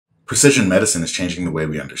Precision medicine is changing the way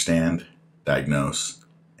we understand, diagnose,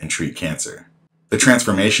 and treat cancer. The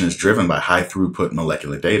transformation is driven by high-throughput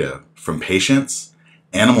molecular data from patients,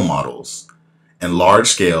 animal models, and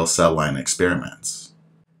large-scale cell line experiments.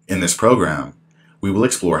 In this program, we will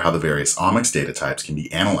explore how the various omics data types can be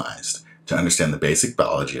analyzed to understand the basic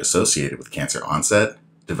biology associated with cancer onset,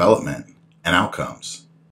 development, and outcomes.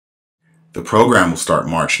 The program will start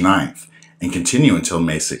March 9th and continue until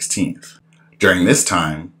May 16th. During this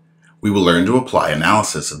time, we will learn to apply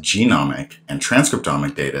analysis of genomic and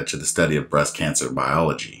transcriptomic data to the study of breast cancer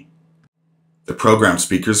biology. The program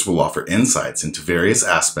speakers will offer insights into various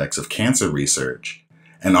aspects of cancer research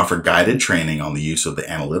and offer guided training on the use of the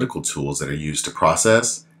analytical tools that are used to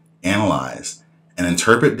process, analyze, and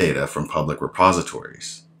interpret data from public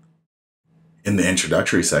repositories. In the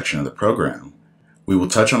introductory section of the program, we will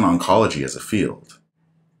touch on oncology as a field,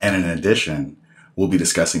 and in addition, we'll be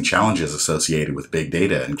discussing challenges associated with big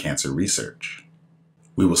data in cancer research.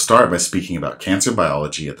 We will start by speaking about cancer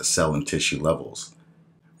biology at the cell and tissue levels.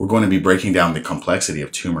 We're going to be breaking down the complexity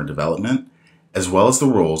of tumor development, as well as the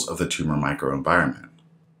roles of the tumor microenvironment.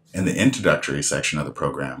 In the introductory section of the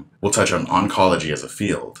program, we'll touch on oncology as a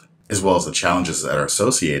field, as well as the challenges that are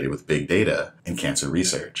associated with big data in cancer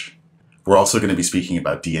research. We're also going to be speaking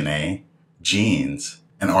about DNA, genes,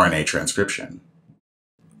 and RNA transcription.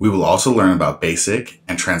 We will also learn about basic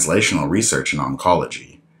and translational research in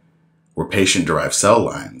oncology, where patient-derived cell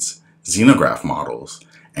lines, xenograft models,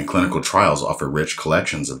 and clinical trials offer rich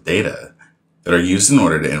collections of data that are used in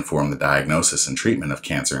order to inform the diagnosis and treatment of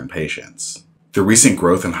cancer in patients. The recent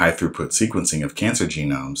growth in high-throughput sequencing of cancer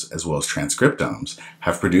genomes, as well as transcriptomes,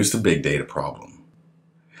 have produced a big data problem.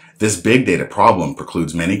 This big data problem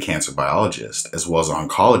precludes many cancer biologists, as well as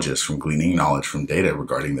oncologists, from gleaning knowledge from data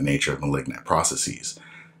regarding the nature of malignant processes,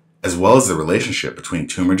 as well as the relationship between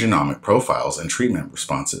tumor genomic profiles and treatment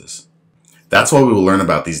responses. That's why we will learn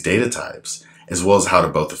about these data types, as well as how to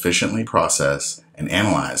both efficiently process and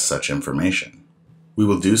analyze such information. We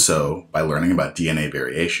will do so by learning about DNA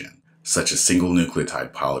variation, such as single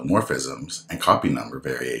nucleotide polymorphisms and copy number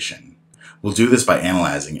variation. We'll do this by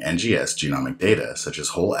analyzing NGS genomic data, such as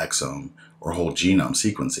whole exome or whole genome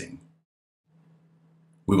sequencing.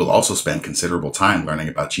 We will also spend considerable time learning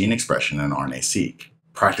about gene expression and RNA-seq,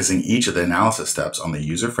 practicing each of the analysis steps on the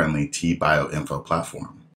user-friendly Bioinfo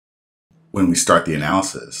platform. When we start the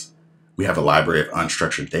analysis, we have a library of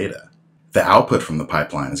unstructured data. The output from the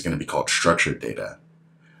pipeline is going to be called structured data,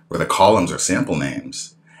 where the columns are sample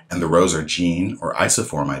names and the rows are gene or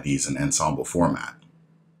isoform IDs in ensemble format.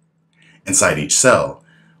 Inside each cell,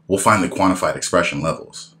 we'll find the quantified expression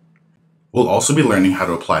levels. We'll also be learning how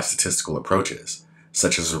to apply statistical approaches,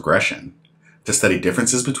 such as regression, to study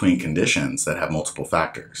differences between conditions that have multiple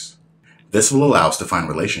factors. This will allow us to find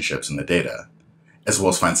relationships in the data, as well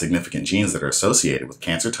as find significant genes that are associated with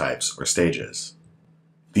cancer types or stages.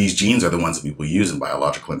 These genes are the ones that we will use in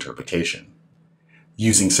biological interpretation,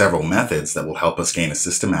 using several methods that will help us gain a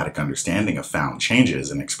systematic understanding of found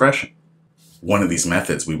changes in expression. One of these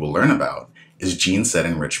methods we will learn about is gene set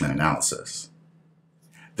enrichment analysis.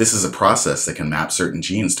 This is a process that can map certain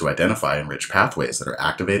genes to identify enriched pathways that are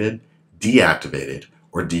activated, deactivated,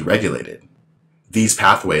 or deregulated. These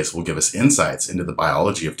pathways will give us insights into the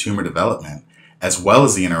biology of tumor development, as well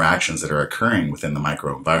as the interactions that are occurring within the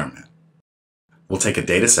microenvironment. We'll take a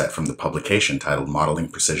dataset from the publication titled Modeling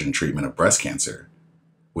Precision Treatment of Breast Cancer,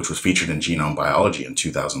 which was featured in Genome Biology in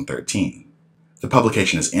 2013. The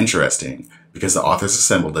publication is interesting because the authors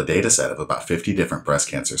assembled a dataset of about 50 different breast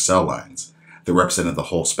cancer cell lines that represented the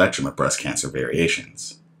whole spectrum of breast cancer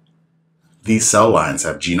variations. These cell lines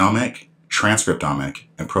have genomic, transcriptomic,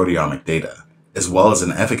 and proteomic data, as well as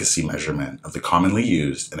an efficacy measurement of the commonly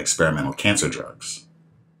used and experimental cancer drugs.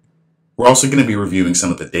 We're also going to be reviewing some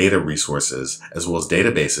of the data resources as well as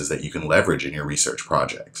databases that you can leverage in your research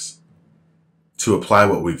projects. To apply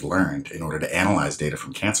what we've learned in order to analyze data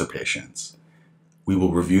from cancer patients, we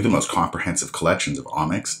will review the most comprehensive collections of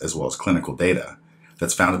omics as well as clinical data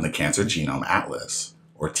that's found in the Cancer Genome Atlas,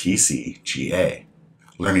 or TCGA.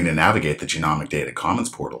 Learning to navigate the Genomic Data Commons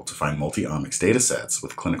portal to find multi-omics datasets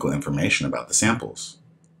with clinical information about the samples.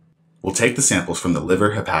 We'll take the samples from the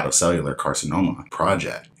liver hepatocellular carcinoma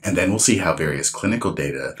project, and then we'll see how various clinical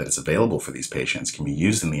data that is available for these patients can be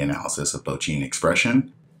used in the analysis of both gene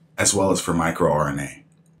expression, as well as for microRNA.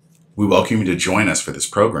 We welcome you to join us for this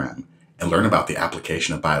program and learn about the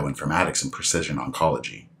application of bioinformatics and precision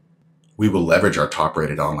oncology. We will leverage our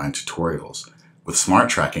top-rated online tutorials with smart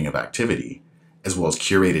tracking of activity, as well as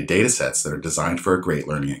curated datasets that are designed for a great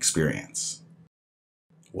learning experience.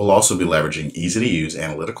 We'll also be leveraging easy-to-use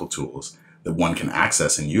analytical tools that one can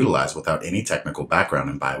access and utilize without any technical background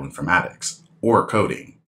in bioinformatics or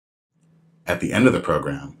coding. At the end of the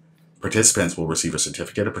program, participants will receive a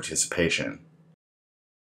certificate of participation.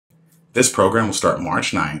 This program will start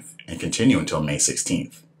March 9th and continue until May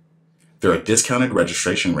 16th. There are discounted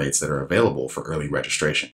registration rates that are available for early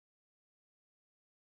registration.